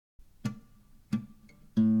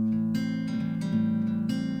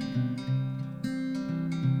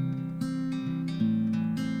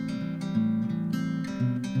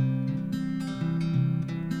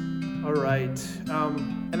right.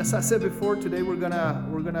 And as I said before, today we're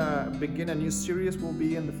gonna begin a new series. We'll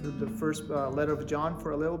be in the first letter of John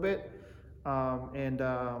for a little bit, and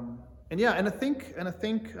yeah, and I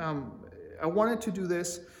think I wanted to do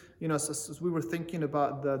this, as we were thinking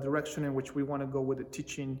about the direction in which we want to go with the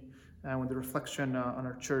teaching and with the reflection on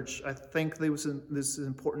our church. I think this is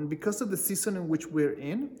important because of the season in which we're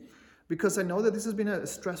in. Because I know that this has been a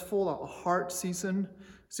stressful, a hard season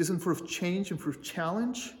full of change and full of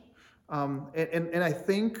challenge. And I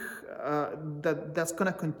think that's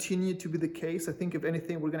going to continue to be the case. I think if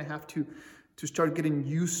anything, we're going to have to start getting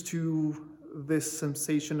used to this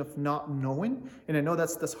sensation of not knowing. And I know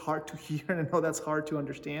that's hard to hear, and I know that's hard to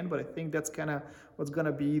understand, but I think that's kind of what's going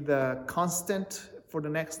to be the constant for the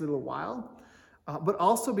next little while. But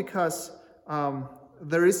also because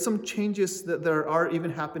there is some changes that there are even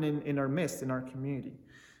happening in our midst, in our community.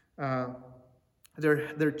 There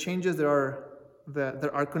are changes that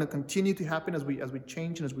are going to continue to happen as we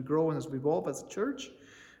change and as we grow and as we evolve as a church.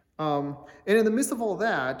 And in the midst of all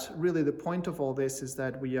that, really the point of all this is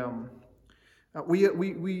that we are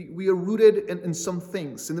rooted in some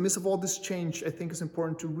things. In the midst of all this change, I think it's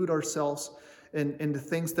important to root ourselves in the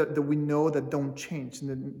things that we know that don't change, and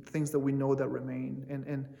the things that we know that remain.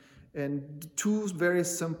 And two very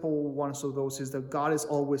simple ones of those is that God is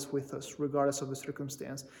always with us, regardless of the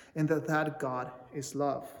circumstance, and that God is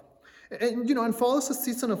love. And follows a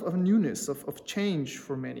season of newness, of change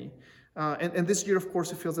for many. And this year, of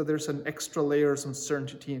course, it feels that there's an extra layer of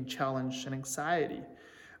uncertainty and challenge and anxiety.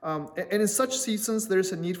 And in such seasons,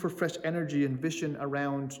 there's a need for fresh energy and vision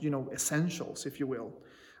around, essentials, if you will,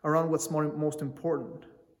 around what's most important.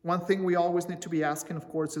 One thing we always need to be asking, of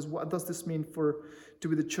course, is what does this mean to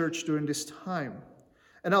be the church during this time?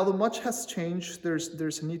 And although much has changed,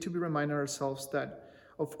 there's a need to be reminding ourselves that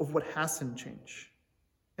of what hasn't changed,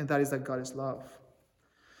 and that is that God is love.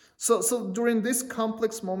 So during this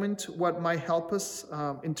complex moment, what might help us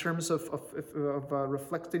in terms of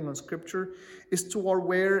reflecting on Scripture is toward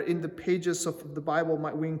where in the pages of the Bible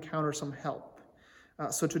might we encounter some help.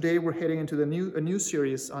 So today we're heading into a new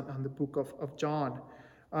series on the book of John.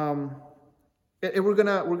 And we're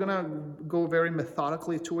gonna go very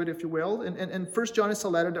methodically to it, if you will. And First John is a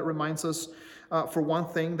letter that reminds us, for one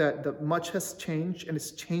thing, that much has changed and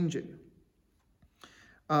is changing.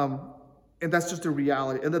 And that's just a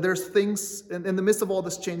reality. And that there's things in the midst of all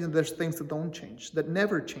this change, and there's things that don't change, that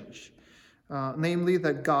never change. Namely,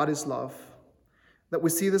 that God is love. That we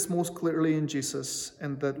see this most clearly in Jesus,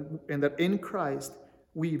 and that in Christ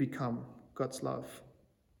we become God's love.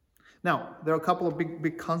 Now, there are a couple of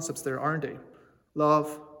big concepts there, aren't they?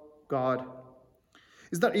 Love, God.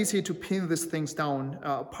 It's not easy to pin these things down,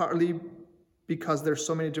 partly because there's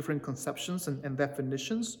so many different conceptions and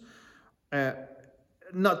definitions,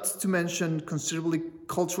 not to mention considerably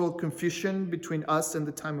cultural confusion between us and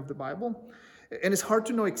the time of the Bible. And it's hard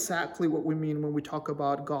to know exactly what we mean when we talk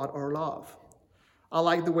about God or love. I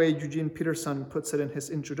like the way Eugene Peterson puts it in his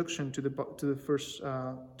introduction to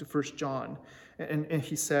First John, and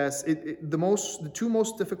he says the two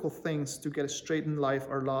most difficult things to get straight in life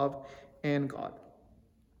are love and God.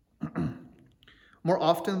 More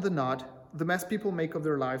often than not, the mess people make of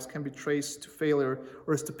their lives can be traced to failure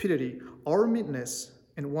or stupidity or meanness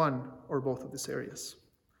in one or both of these areas.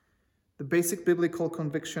 The basic biblical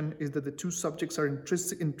conviction is that the two subjects are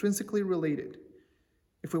intrinsically related.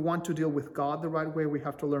 If we want to deal with God the right way, we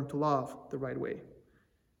have to learn to love the right way.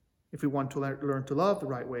 If we want to learn to love the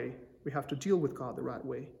right way, we have to deal with God the right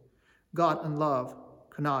way. God and love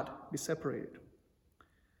cannot be separated.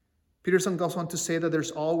 Peterson goes on to say that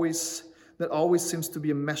always seems to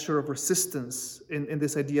be a measure of resistance in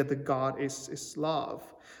this idea that God is love,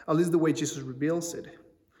 at least the way Jesus reveals it.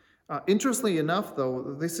 Interestingly enough,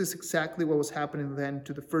 though, this is exactly what was happening then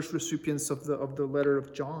to the first recipients of the letter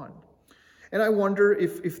of John. And I wonder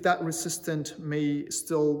if that resistance may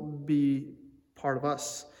still be part of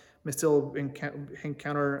us, may still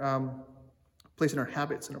encounter place in our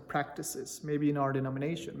habits, in our practices, maybe in our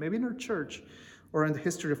denomination, maybe in our church, or in the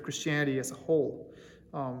history of Christianity as a whole.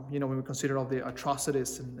 When we consider all the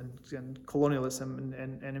atrocities and colonialism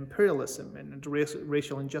and imperialism and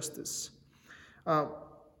racial injustice.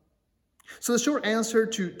 So the short answer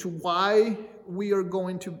to why we are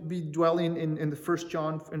going to be dwelling in First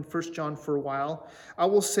John for a while, I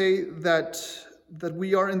will say that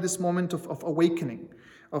we are in this moment of awakening,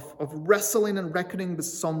 of wrestling and reckoning with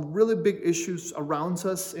some really big issues around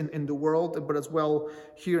us in the world, but as well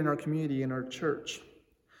here in our community, in our church.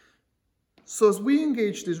 So as we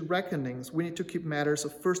engage these reckonings, we need to keep matters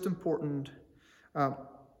of first important,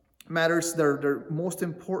 matters that are most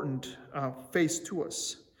important faced to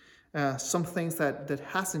us. some things that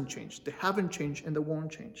hasn't changed, they haven't changed, and they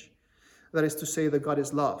won't change. That is to say that God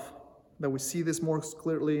is love, that we see this more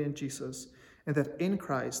clearly in Jesus, and that in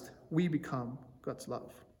Christ we become God's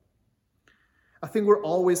love. I think we're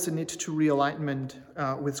always in need to realignment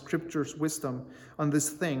with Scripture's wisdom on these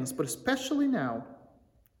things, but especially now.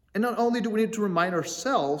 And not only do we need to remind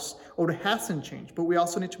ourselves of what hasn't changed, but we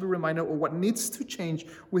also need to be reminded of what needs to change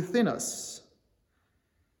within us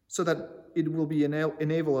so that it will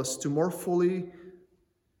enable us to more fully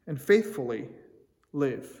and faithfully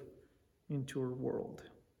live into our world.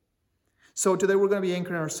 So today we're going to be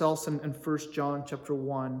anchoring ourselves in 1 John chapter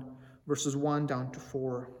 1, verses 1 down to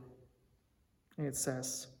 4. And it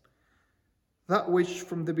says, "That which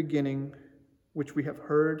from the beginning, which we have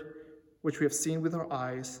heard, which we have seen with our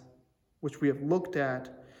eyes, which we have looked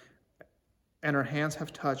at, and our hands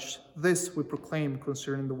have touched, this we proclaim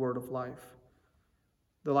concerning the word of life.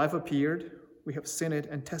 The life appeared, we have seen it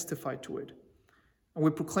and testified to it. And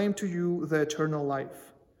we proclaim to you the eternal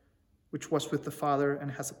life, which was with the Father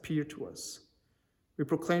and has appeared to us. We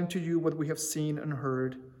proclaim to you what we have seen and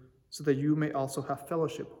heard, so that you may also have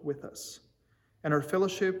fellowship with us. And our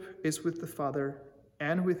fellowship is with the Father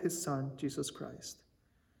and with his Son, Jesus Christ.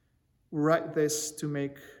 We write this to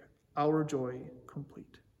make our joy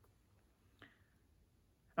complete."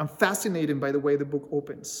 I'm fascinated by the way the book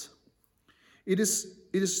opens. It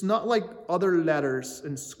is not like other letters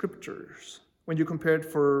in scriptures. When you compare it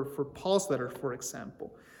for Paul's letter, for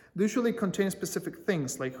example, they usually contain specific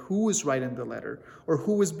things like who is writing the letter, or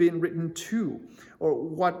who is being written to, or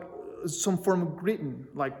what some form of greeting,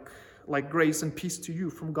 like grace and peace to you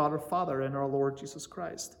from God our Father and our Lord Jesus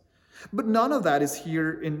Christ. But none of that is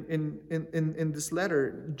here in this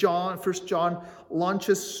letter. 1 John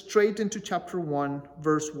launches straight into chapter 1,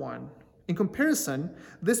 verse 1. In comparison,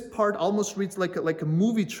 this part almost reads like a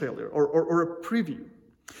movie trailer or a preview.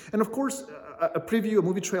 And of course, a preview, a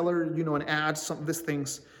movie trailer, an ad, some of these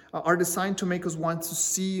things are designed to make us want to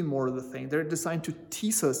see more of the thing. They're designed to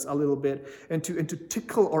tease us a little bit and to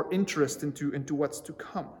tickle our interest into what's to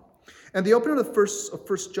come. And the opening of the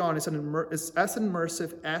first John is as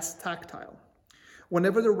immersive as tactile.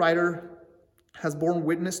 Whenever the writer has borne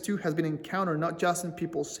witness to, has been encountered not just in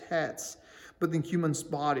people's heads, but in humans'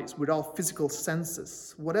 bodies, with all physical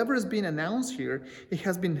senses. Whatever is being announced here, it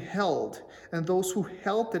has been held, and those who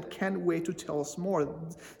held it can't wait to tell us more.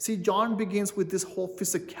 See, John begins with this whole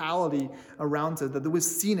physicality around it, that we've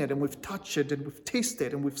seen it, and we've touched it, and we've tasted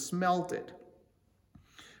it, and we've smelled it.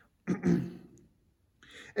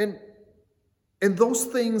 And those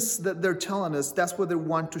things that they're telling us, that's what they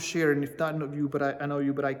want to share. And if not know you, but I know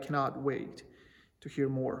you, but I cannot wait to hear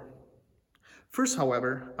more. First,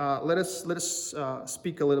 however, let us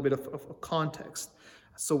speak a little bit of context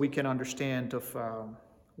so we can understand of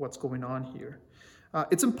what's going on here.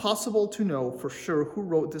 It's impossible to know for sure who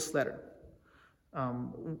wrote this letter.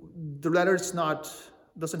 The letter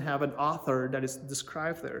doesn't have an author that is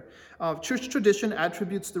described there. Church tradition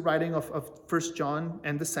attributes the writing of 1 John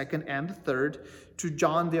and the 2nd and the 3rd to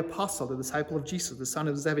John the Apostle, the disciple of Jesus, the son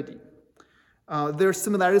of Zebedee. There are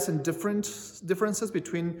similarities and differences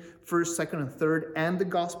between 1st, 2nd, and 3rd and the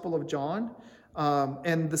Gospel of John.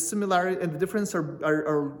 And the similarity and the difference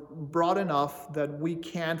are broad enough that we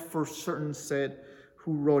can't for certain say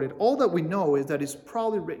who wrote it. All that we know is that it's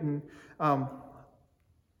probably written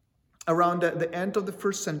around the end of the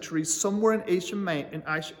 1st century, somewhere in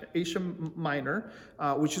Asia Minor,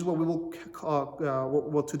 which is what we will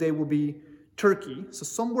call, today will be Turkey. So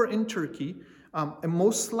somewhere in Turkey, and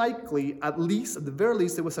most likely, at the very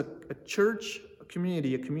least, there was a church, a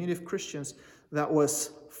community of Christians that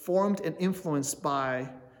was formed and influenced by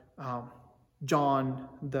John,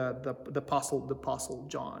 the apostle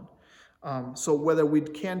John. So whether we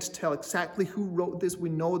can't tell exactly who wrote this, we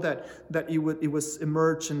know that it was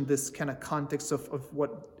emerged in this kind of context of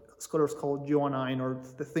what scholars call Johannine, or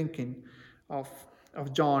the thinking of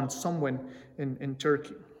John somewhere in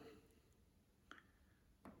Turkey.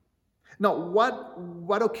 Now,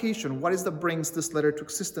 what occasion, what is that brings this letter to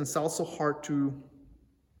existence? Also hard to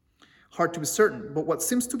be certain. But what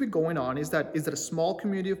seems to be going on is that a small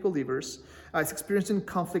community of believers is experiencing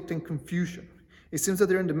conflict and confusion. It seems that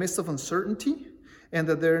they're in the midst of uncertainty and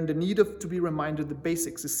that they're in the need to be reminded of the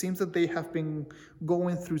basics. It seems that they have been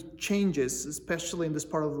going through changes, especially in this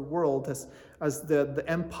part of the world, as the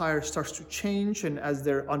empire starts to change and as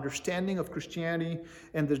their understanding of Christianity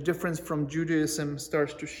and the difference from Judaism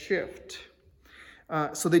starts to shift.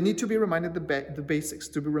 So they need to be reminded the basics,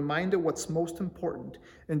 to be reminded what's most important.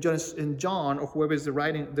 And John, or whoever is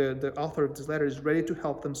the author of this letter, is ready to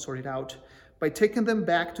help them sort it out by taking them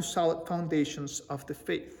back to solid foundations of the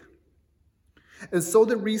faith. And so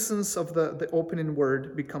the reasons of the opening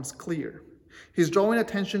word becomes clear. He's drawing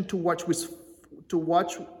attention to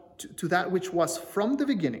that which was from the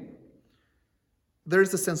beginning. There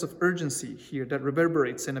is a sense of urgency here that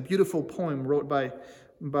reverberates in a beautiful poem wrote by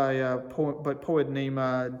a poet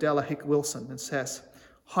named Della Hick Wilson, and says,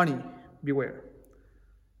 "Honey, beware.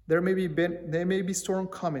 There may be storm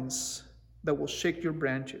comings that will shake your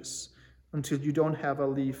branches until you don't have a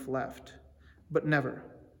leaf left. But never,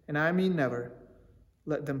 and I mean never,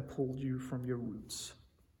 let them pull you from your roots."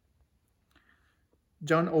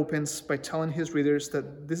 John opens by telling his readers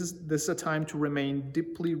that this is a time to remain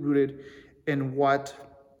deeply rooted in what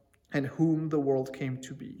and whom the world came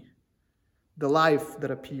to be. The life that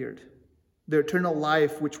appeared, the eternal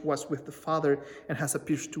life which was with the Father and has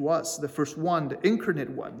appeared to us, the first one, the incarnate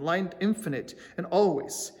one, light infinite and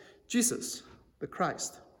always, Jesus, the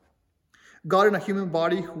Christ. God in a human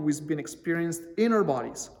body who is being experienced in our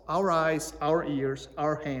bodies, our eyes, our ears,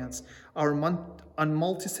 our hands, our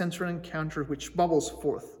multi-sensory encounter which bubbles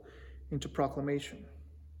forth into proclamation.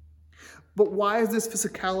 But why is this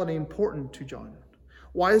physicality important to John?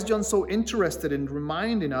 Why is John so interested in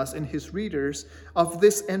reminding us and his readers of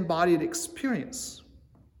this embodied experience?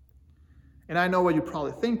 And I know what you're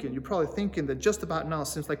probably thinking. You're probably thinking that just about now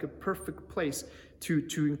seems like a perfect place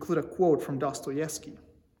to include a quote from Dostoevsky.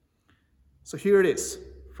 So here it is,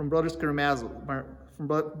 from Brothers Karamazov.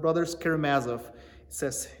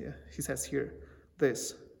 He says here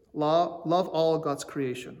this: love all God's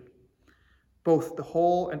creation, both the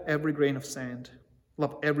whole and every grain of sand.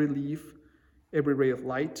 Love every leaf, every ray of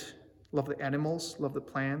light. Love the animals, love the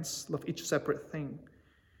plants, love each separate thing.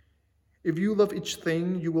 If you love each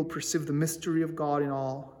thing, you will perceive the mystery of God in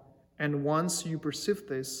all. And once you perceive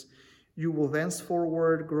this, you will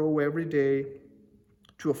thenceforward grow every day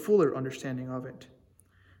to a fuller understanding of it,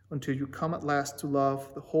 until you come at last to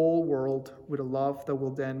love the whole world with a love that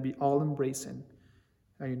will then be all-embracing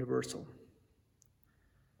and universal.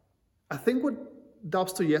 I think what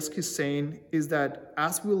Dostoevsky is saying is that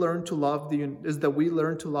as we learn to love we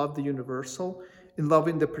learn to love the universal in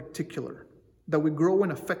loving the particular, that we grow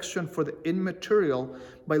in affection for the immaterial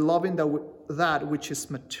by loving that which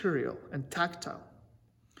is material and tactile,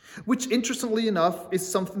 which interestingly enough is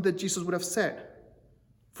something that Jesus would have said.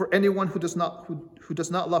 For anyone who does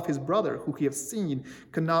not love his brother, who he has seen,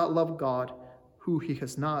 cannot love God, who he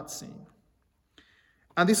has not seen.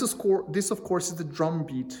 And this, of course, is the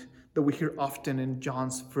drumbeat that we hear often in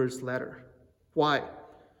John's first letter. Why?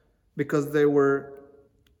 Because there were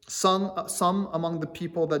some among the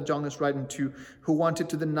people that John is writing to who wanted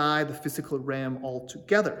to deny the physical realm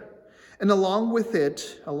altogether. And along with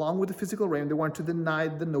the physical realm, they wanted to deny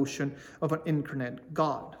the notion of an incarnate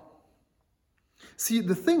God. See,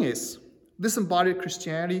 the thing is, this embodied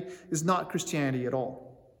Christianity is not Christianity at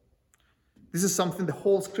all. This is something the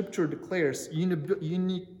whole Scripture declares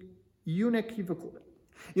unequivocally.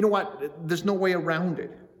 You know what? There's no way around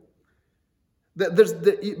it.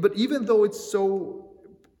 But even though it's so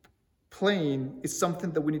plain, it's something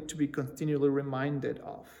that we need to be continually reminded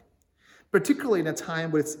of. Particularly in a time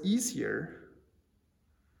where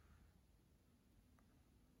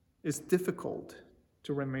it's difficult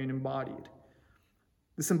to remain embodied.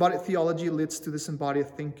 Disembodied theology leads to disembodied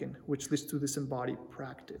thinking, which leads to disembodied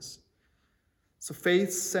practice. So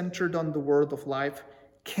faith centered on the word of life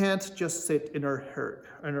can't just sit in our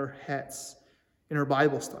heads, in our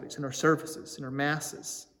Bible studies, in our services, in our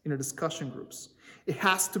masses, in our discussion groups. It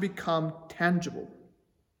has to become tangible.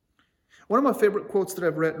 One of my favorite quotes that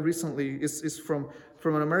I've read recently is from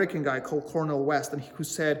an American guy called Cornel West, and who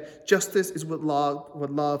said, "Justice is what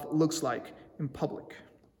love looks like in public."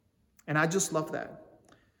 And I just love that.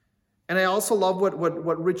 And I also love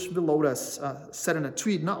what Rich Villodas said in a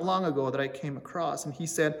tweet not long ago that I came across. And he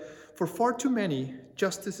said, "For far too many,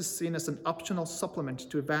 justice is seen as an optional supplement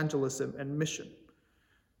to evangelism and mission.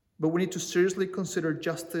 But we need to seriously consider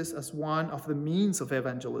justice as one of the means of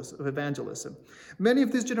evangelism. Many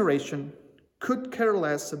of this generation could care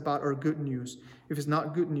less about our good news if it's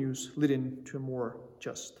not good news leading to a more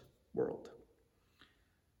just world."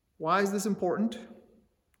 Why is this important?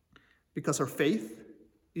 Because our faith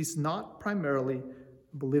is not primarily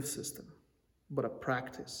a belief system, but a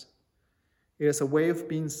practice. It is a way of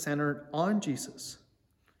being centered on Jesus.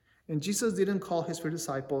 And Jesus didn't call his three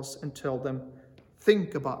disciples and tell them,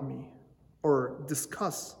 "Think about me," or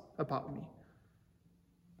 "discuss about me,"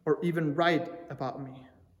 or even "write about me,"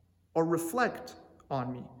 or "reflect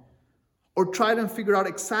on me," or try to figure out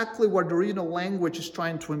exactly what the original language is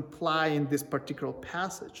trying to imply in this particular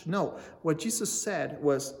passage. No, what Jesus said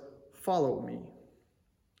was, "Follow me."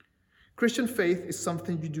 Christian faith is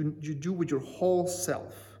something you do with your whole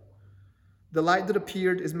self. The light that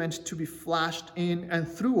appeared is meant to be flashed in and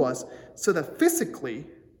through us so that physically,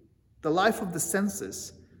 the life of the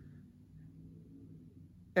senses,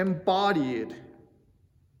 embodied,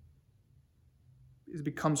 it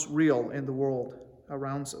becomes real in the world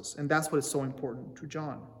around us. And that's what is so important to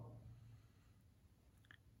John.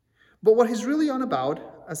 But what he's really on about,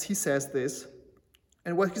 as he says this,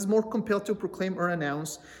 and what he's more compelled to proclaim or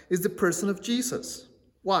announce, is the person of Jesus.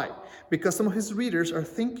 Why? Because some of his readers are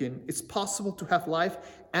thinking it's possible to have life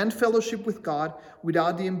and fellowship with God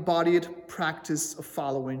without the embodied practice of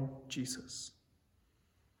following Jesus.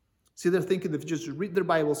 See, they're thinking if you just read their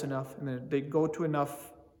Bibles enough and then they go to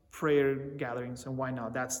enough prayer gatherings, and why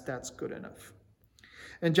not? That's good enough.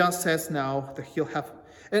 And John says now that he'll have,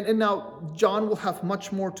 and now John will have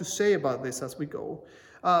much more to say about this as we go,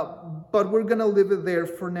 but we're going to leave it there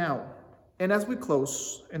for now. And as we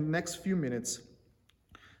close in the next few minutes,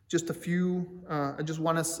 I just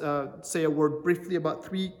want to say a word briefly about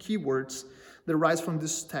 3 key words that arise from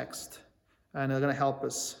this text, and are going to help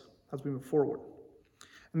us as we move forward.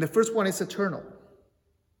 And the first one is eternal.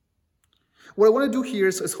 What I want to do here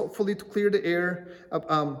is hopefully to clear the air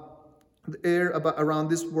around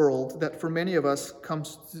this world that for many of us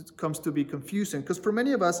comes to be confusing. Because for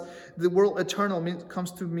many of us, the word eternal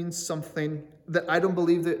comes to mean something that I don't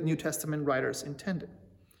believe the New Testament writers intended.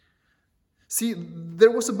 See,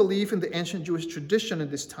 there was a belief in the ancient Jewish tradition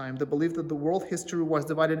at this time, the belief that the world history was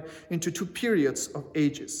divided into 2 periods of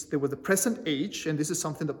ages. There was the present age, and this is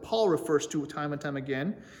something that Paul refers to time and time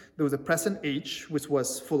again. There was the present age, which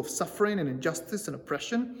was full of suffering and injustice and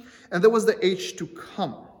oppression. And there was the age to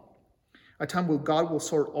come, a time where God will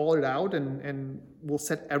sort all it out and will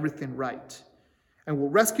set everything right, and will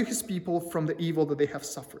rescue his people from the evil that they have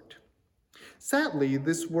suffered. Sadly,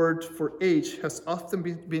 this word for age has often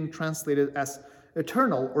been translated as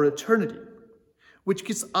eternal or eternity, which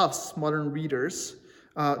gives us, modern readers,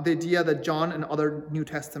 the idea that John and other New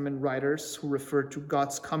Testament writers who referred to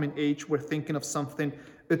God's coming age were thinking of something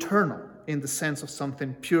eternal in the sense of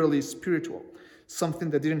something purely spiritual,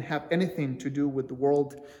 something that didn't have anything to do with the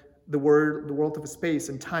world of space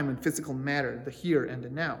and time and physical matter, the here and the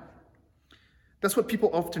now. That's what people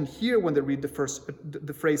often hear when they read the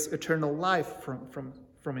phrase eternal life,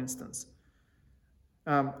 from instance.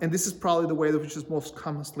 And this is probably the way that which is most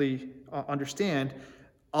commonly understand,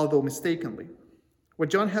 although mistakenly. What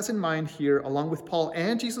John has in mind here, along with Paul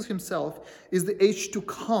and Jesus himself, is the age to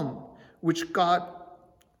come, which God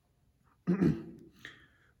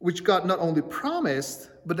not only promised,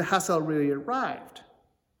 but has already arrived.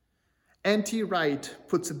 N.T. Wright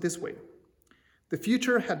puts it this way: the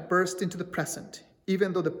future had burst into the present,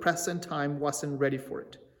 even though the present time wasn't ready for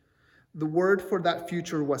it. The word for that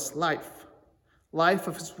future was life. Life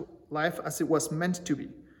as it was meant to be.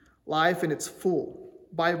 Life in its full,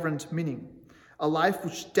 vibrant meaning. A life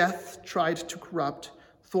which death tried to corrupt,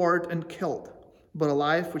 thwart, and killed, but a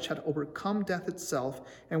life which had overcome death itself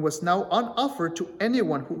and was now on offer to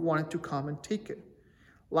anyone who wanted to come and take it.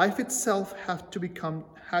 Life itself had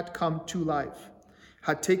come to life,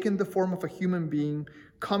 had taken the form of a human being,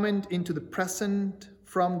 coming into the present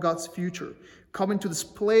from God's future, coming to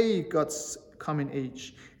display God's coming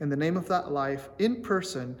age. And the name of that life in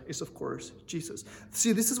person is, of course, Jesus.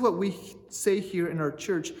 See, this is what we say here in our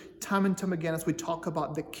church time and time again as we talk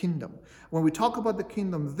about the kingdom. When we talk about the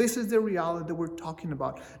kingdom, this is the reality that we're talking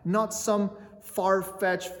about, not some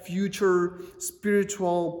far-fetched future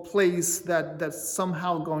spiritual place that's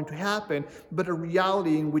somehow going to happen, but a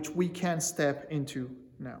reality in which we can step into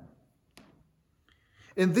now.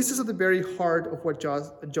 And this is at the very heart of what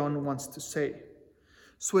John wants to say.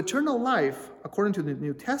 So eternal life, according to the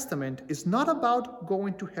New Testament, is not about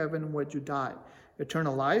going to heaven when you die.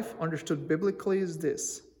 Eternal life, understood biblically, is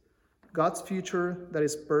this: God's future that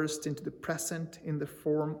is burst into the present in the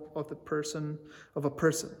form of a person,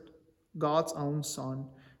 God's own Son,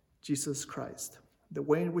 Jesus Christ. The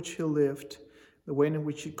way in which he lived, the way in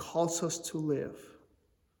which he calls us to live.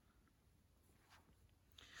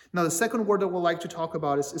 Now, the second word that we'd like to talk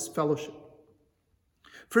about is fellowship.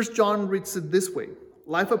 First John reads it this way: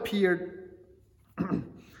 life appeared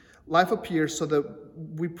so that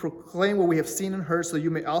we proclaim what we have seen and heard, so you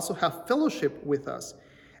may also have fellowship with us,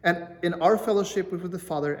 and in our fellowship with the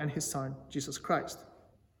Father and his Son, Jesus Christ.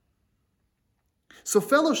 So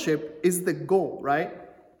fellowship is the goal, right?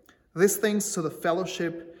 These things, so the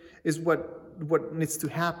fellowship is what needs to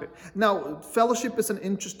happen. Now, fellowship is an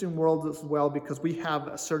interesting word as well, because we have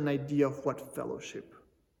a certain idea of what fellowship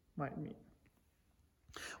might mean.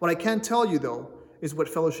 What I can tell you, though, is what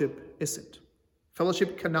fellowship isn't.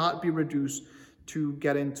 Fellowship cannot be reduced to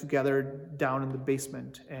getting together down in the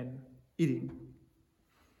basement and eating.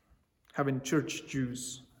 having church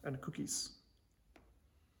juice and cookies,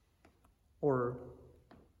 or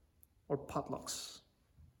potlucks.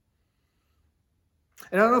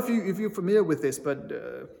 And I don't know if you're familiar with this, but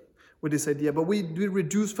with this idea, but we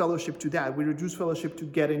reduce fellowship to that. We reduce fellowship to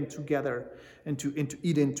getting together and to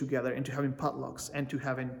eating together and to having potlucks and to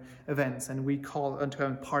having events and to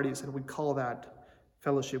having parties, and we call that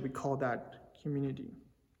fellowship. We call that community.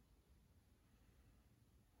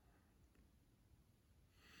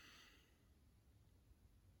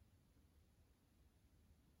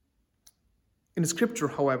 In Scripture,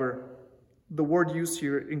 however, the word used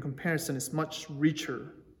here in comparison is much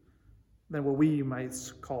richer than what we might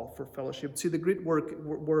call for fellowship. See, the Greek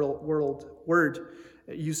word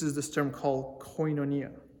uses this term called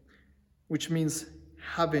koinonia, which means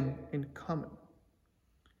having in common.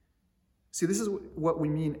 See, this is what we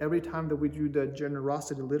mean every time that we do the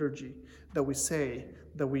generosity liturgy, that we say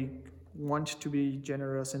that we want to be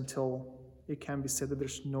generous until it can be said that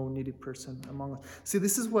there's no needy person among us. See,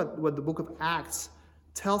 this is what the book of Acts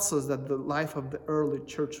tells us that the life of the early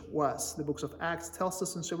church was. The books of Acts tells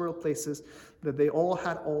us in several places that they all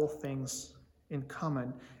had all things in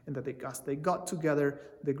common, and that as they got together,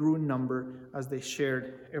 they grew in number as they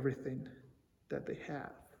shared everything that they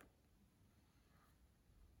have.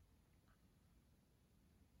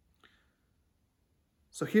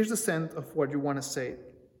 So here's the sense of what you want to say.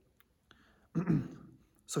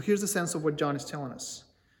 So here's the sense of what John is telling us.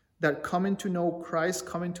 That coming to know Christ,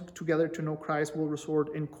 together to know Christ will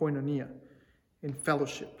result in koinonia, in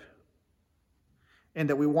fellowship. And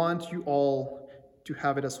that we want you all to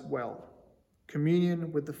have it as well.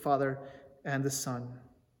 Communion with the Father and the Son.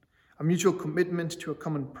 A mutual commitment to a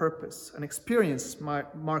common purpose. An experience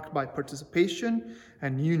marked by participation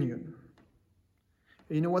and union.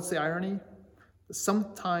 And you know what's the irony?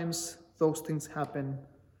 Sometimes those things happen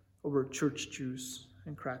over church juice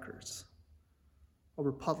and crackers,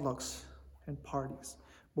 over potlucks and parties.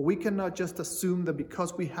 But we cannot just assume that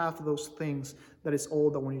because we have those things, that is all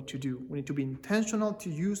that we need to do. We need to be intentional to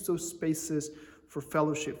use those spaces for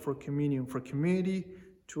fellowship, for communion, for community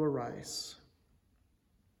to arise.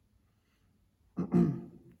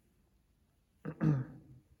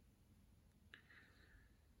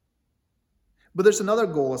 But there's another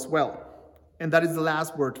goal as well, and that is the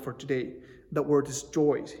last word for today. That word is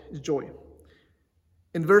joy.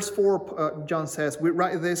 In verse 4, John says, "We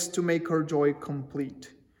write this to make our joy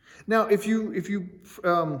complete." Now, if you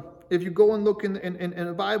go and look in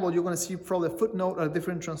the Bible, you're going to see probably a footnote or a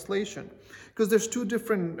different translation, because there's two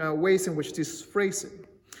different ways in which this is phrasing.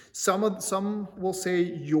 Some will say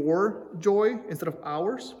your joy instead of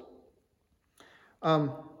ours.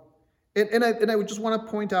 And I would just want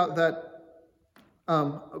to point out that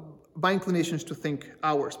my inclination is to think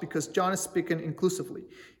ours, because John is speaking inclusively.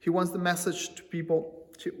 He wants the message to people.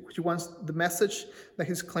 He wants the message that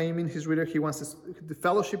he's claiming, his reader. He wants the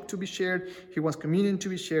fellowship to be shared. He wants communion to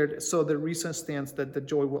be shared. So the reason stands that the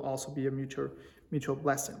joy will also be a mutual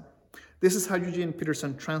blessing. This is how Eugene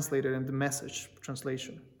Peterson translated in the Message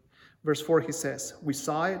translation. Verse 4, he says, "We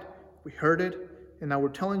saw it, we heard it, and now we're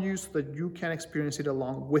telling you so that you can experience it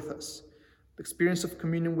along with us. The experience of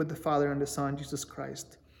communion with the Father and the Son, Jesus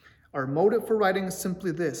Christ. Our motive for writing is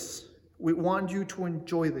simply this. We want you to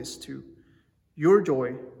enjoy this too. Your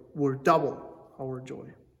joy will double our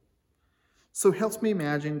joy." So it helps me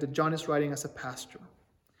imagine that John is writing as a pastor.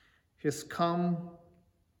 He has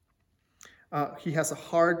he has a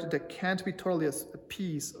heart that can't be totally at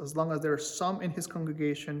peace as long as there are some in his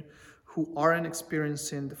congregation who aren't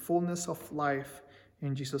experiencing the fullness of life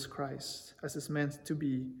in Jesus Christ, as it's meant to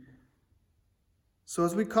be. So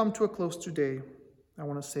as we come to a close today, I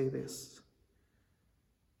want to say this.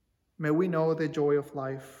 May we know the joy of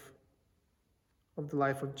life, of the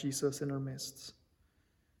life of Jesus in our midst.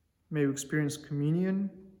 May we experience communion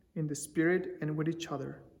in the Spirit and with each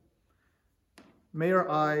other. May our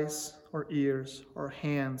eyes, our ears, our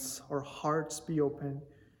hands, our hearts be open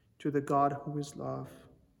to the God who is love,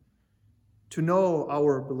 to know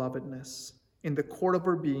our belovedness in the core of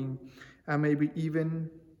our being, and may we even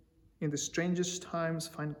in the strangest times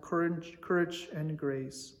find courage and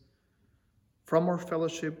grace from our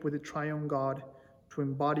fellowship with the triune God to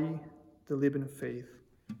embody the living faith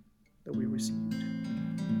that we received.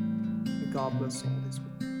 May God bless all this.